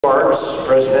Rox,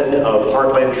 president of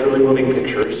Heartland Truly Moving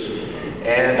Pictures,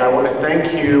 and I want to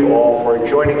thank you all for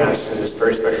joining us in this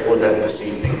very special event this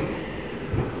evening.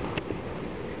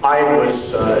 I was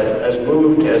as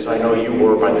moved as I know you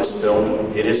were by this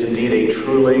film. It is indeed a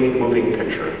truly moving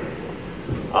picture.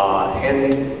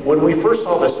 And when we first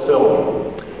saw this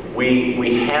film,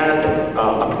 we had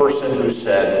a person who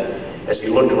said, as he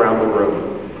looked around the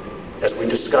room, as we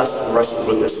discussed and wrestled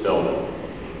with this film,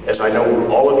 as I know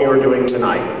all of you are doing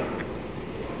tonight,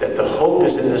 that the hope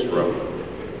is in this room.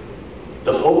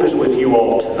 The hope is with you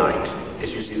all tonight as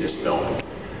you see this film.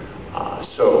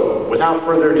 So, without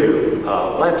further ado,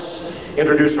 let's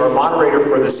introduce our moderator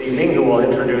for this evening, who will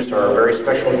introduce our very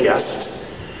special guest.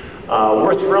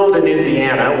 We're thrilled in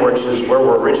Indiana, which is where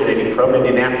we're originating from,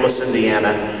 Indianapolis,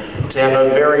 Indiana, to have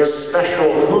a very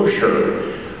special Hoosier,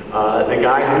 the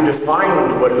guy who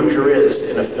defined what Hoosier is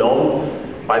in a film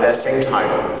by that same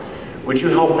title. Would you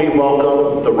help me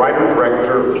welcome the the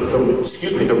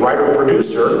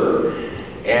writer-producer,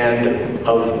 and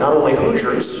of not only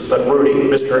Hoosiers, but Rudy,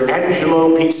 Mr.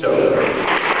 Angelo Pizzo.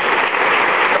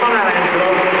 Come on out, Angelo.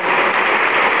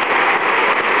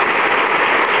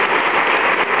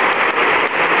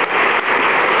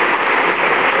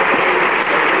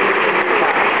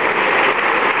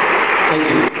 Thank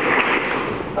you.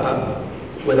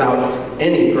 Without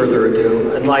any further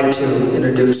ado, I'd like to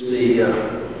introduce the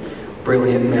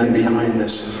brilliant man behind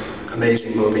this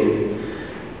amazing movie.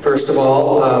 First of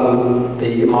all,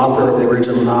 the author of the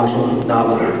original novel,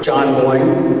 John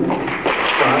Boyne.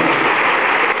 John?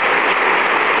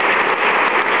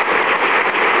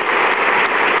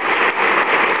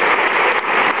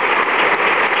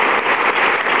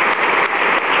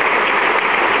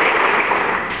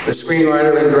 The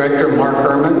screenwriter and director, Mark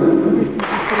Herman.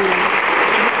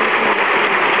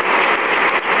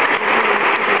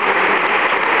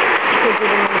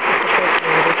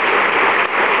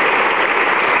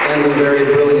 And the very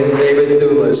brilliant David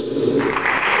Thewlis.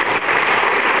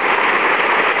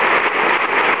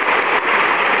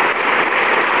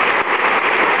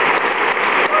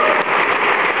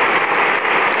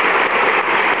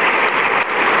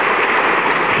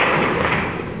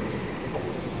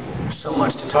 So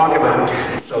much to talk about,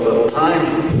 so little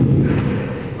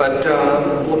time. But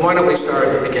why don't we start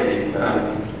at the beginning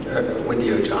with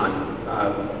you, John.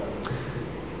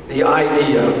 The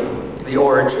idea, the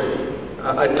origin,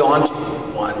 a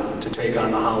daunting one to take on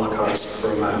the Holocaust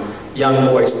from a young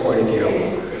boy's point of view.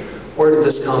 Where did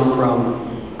this come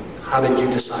from? How did you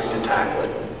decide to tackle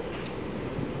it?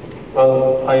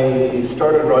 Well, I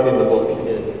started writing the book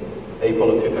in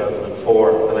April of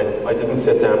 2004, and I didn't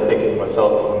sit down thinking to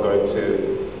myself, I'm going to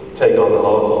take on the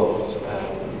Holocaust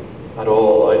at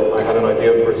all. I had an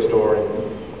idea for a story,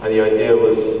 and the idea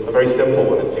was a very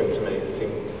simple one, it seemed to me. It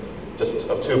seemed just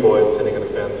of two boys sitting on a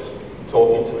fence,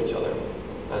 talking to each other.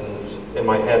 And in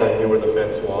my head, I knew where the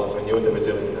fence was. I knew what they were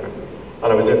doing there. And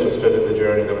I was interested in the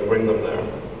journey that would bring them there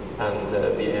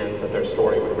and the end that their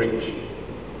story would reach.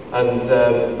 And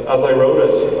as I wrote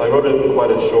it in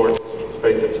quite a short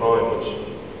space of time, which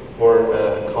more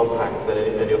compact than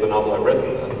any other novel I've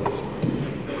written.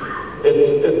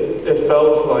 And it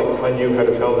felt like I knew how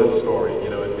to tell this story. You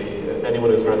know,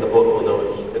 anyone who's read the book will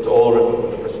know it's all written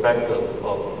from the perspective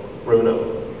of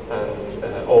Bruno.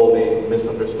 And all the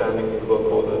misunderstandings in the book,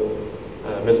 all the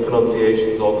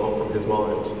mispronunciations all come from his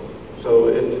mind. So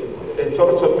it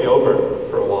sort of took me over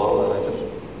for a while, and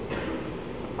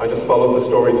I just followed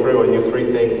the story through. I knew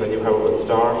three things. I knew how it would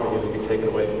start. I knew it would be taken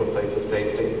away from a place of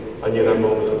safety. I knew that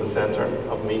moment in the center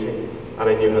of meeting, and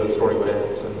I knew how the story would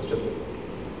end. And it's just,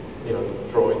 you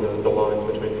know, drawing the lines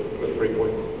between the 3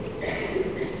 points.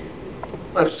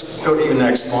 Let's go to you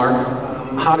next, Mark.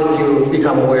 How did you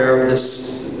become aware of this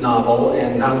novel,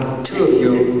 and how the two of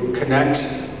you connect,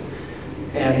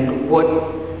 and what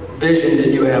vision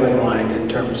did you have in mind in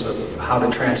terms of how to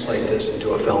translate this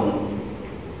into a film?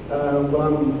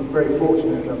 Well, I'm very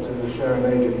fortunate enough to share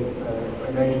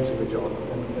an agency with John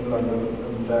in London,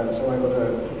 and so I got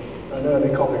an early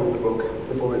copy of the book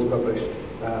before it was published.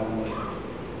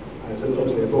 It's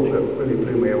obviously a book that really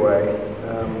blew me away,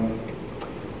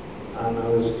 and I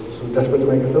was sort of desperate to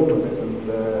make a film of it. And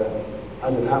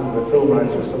as it happened, the film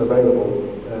rights were still available.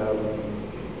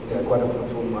 Quite often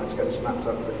film rights get snapped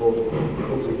up before the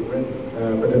book's even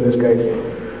written. But in this case,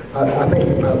 I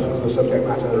think perhaps it was the subject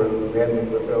matter and the ending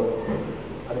of the film.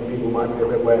 I think people might be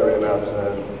a bit wary about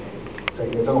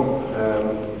taking it on.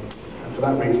 And for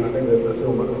that reason, I think that the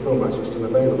film rights are still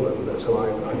available. And so I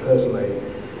personally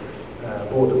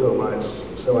bought the film rights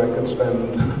so I could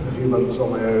spend a few months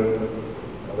on my own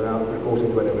without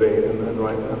reporting to anybody and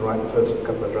write the first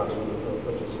couple of drafts of the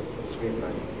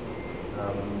screenplay.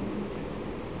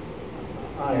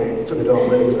 I took it on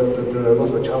really because there are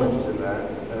lots of challenges in there,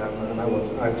 and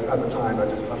at the time I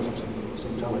just fancied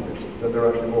some challenges. There are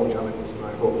actually more challenges than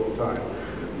I thought at the time.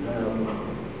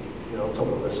 On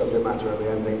top of the subject matter and the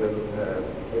ending, that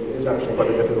it is actually quite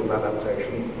a difficult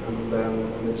adaptation, and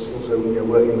it's also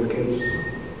working with kids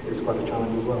is quite a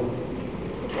challenge as well.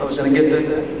 I was going to get to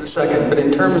that in a second, but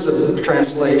in terms of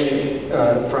translation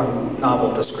from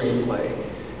novel to screenplay,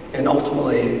 and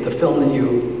ultimately the film that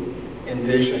you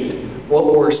envisioned, what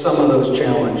were some of those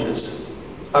challenges,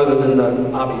 other than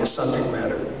the obvious subject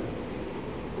matter?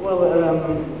 Well,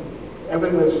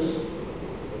 everything was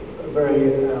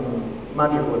very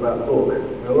magical about the book.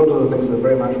 A lot of the things that are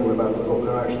very magical about the book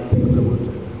are actually things that would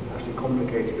actually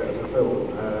complicate it as a film,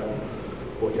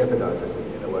 or jeopardize it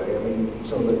in a way. I mean,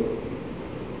 some of the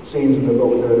scenes in the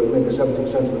book, maybe 70%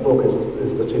 of the book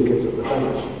is the two kids at the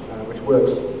fence, which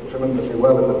works tremendously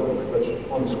well in the book, but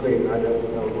on screen I don't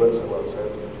think that would work so well, so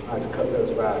I had to cut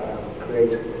those back and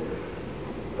create a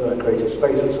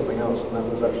space for something else, and that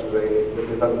was actually the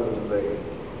development of the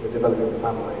developing the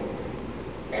family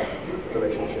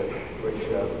relationship, which,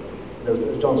 as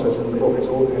John says in the book, it's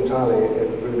all entirely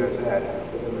in Bruno's head,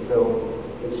 but in the film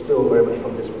it's still very much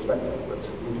from his perspective, but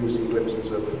we do see glimpses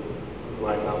of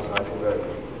life outside his own.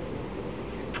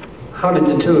 How did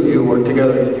the two of you work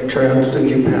together? Did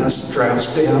you pass drafts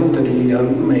to him? Did he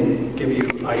give you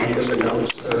ideas or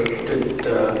notes? Or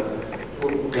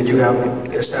did you have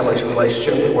established a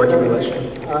relationship, a working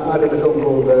relationship? I did a film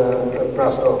called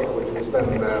Brass Off, which was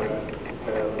then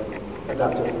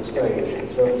adapted to the stage.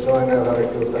 So I know how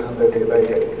it feels to hand over your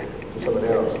baby to somebody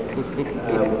else.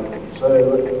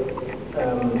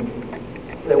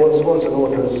 Once an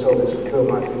author has sold his film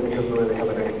rights, he doesn't really have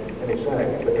any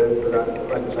say. But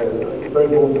like I say, it's very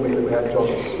important to me that we had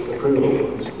John's approval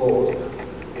and support.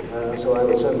 So I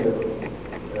would send him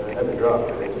every draft,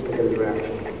 really, just to get his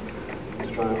reaction and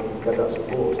to try and get that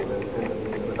support. And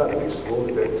the fact that he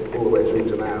supported it all the way through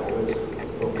to now, with the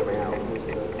film coming out,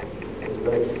 is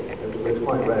great. It's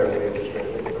quite rare in the industry, I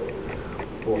think,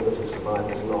 for authors to survive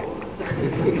this long.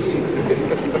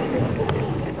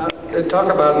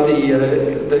 Talk about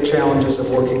the challenges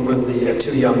of working with the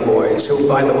two young boys, who,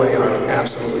 by the way, are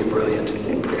absolutely brilliant.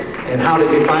 And how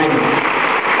did you find them?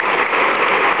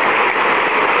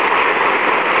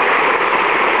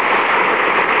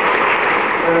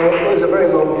 It was a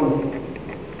very long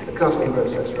casting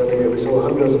process, really. We saw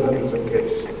hundreds and hundreds of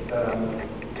kids.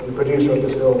 The producer of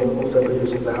this film also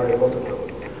produces the Harry Potter film,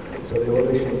 so the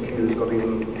audition queues got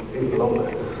even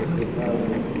longer.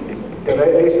 But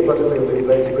Asa Butterfield, who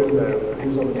plays Bruno, he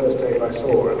was on the first tape I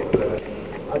saw, and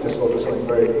I just thought there was something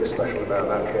very special about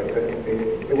that kid.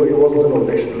 It wasn't an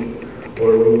audition or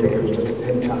a reading, it was just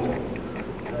him chatting.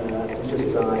 It was just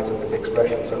his eyes and his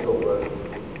expressions I thought were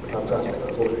fantastic. I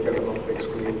thought we'd get him on the big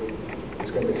screen. It's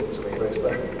going to be something very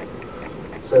special.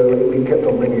 So we kept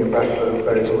on bringing him back for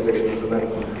various auditions, and then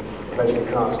eventually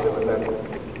cast him, and then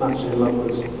matched him up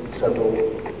with several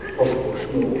possible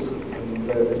schmools.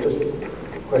 And it's just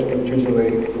a question of choosing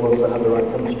the ones that had the right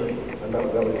chemistry, and that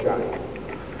was Jack.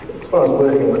 As far as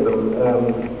working with them,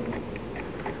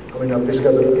 I mean, I've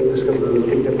discovered there was a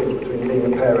big difference between being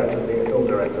a parent and being a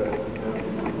film director.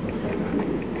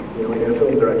 When you're a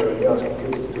film director and you ask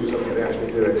kids to do something, they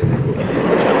actually do it.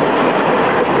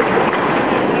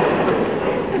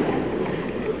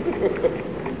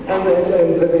 And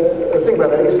the thing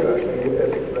about Asa, actually,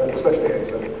 especially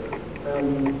Asa,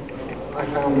 I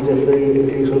found that if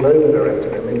he sort of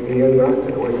over-directed him, if he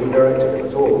overacted, or if he directed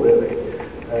him at all, really,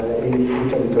 he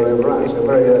tended to overact. So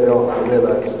very early on, I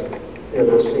realised,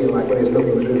 the scene like when he's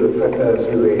looking through the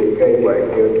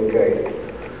gateway, the open gate,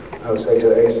 I would say to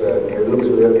Asa, look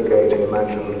through the open gate and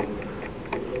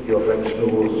imagine your friend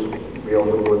Schnool's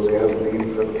beyond the woods. He hasn't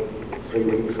been for 3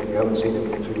 weeks, and you haven't seen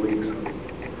him for 2 weeks.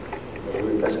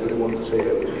 We desperately want to see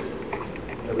it.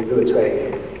 And we do a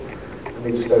take, and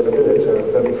we just overdo it.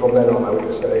 So then from then on, I would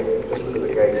just say, just look at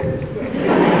the gate.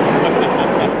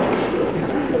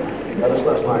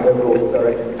 That's my overall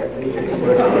directing technique.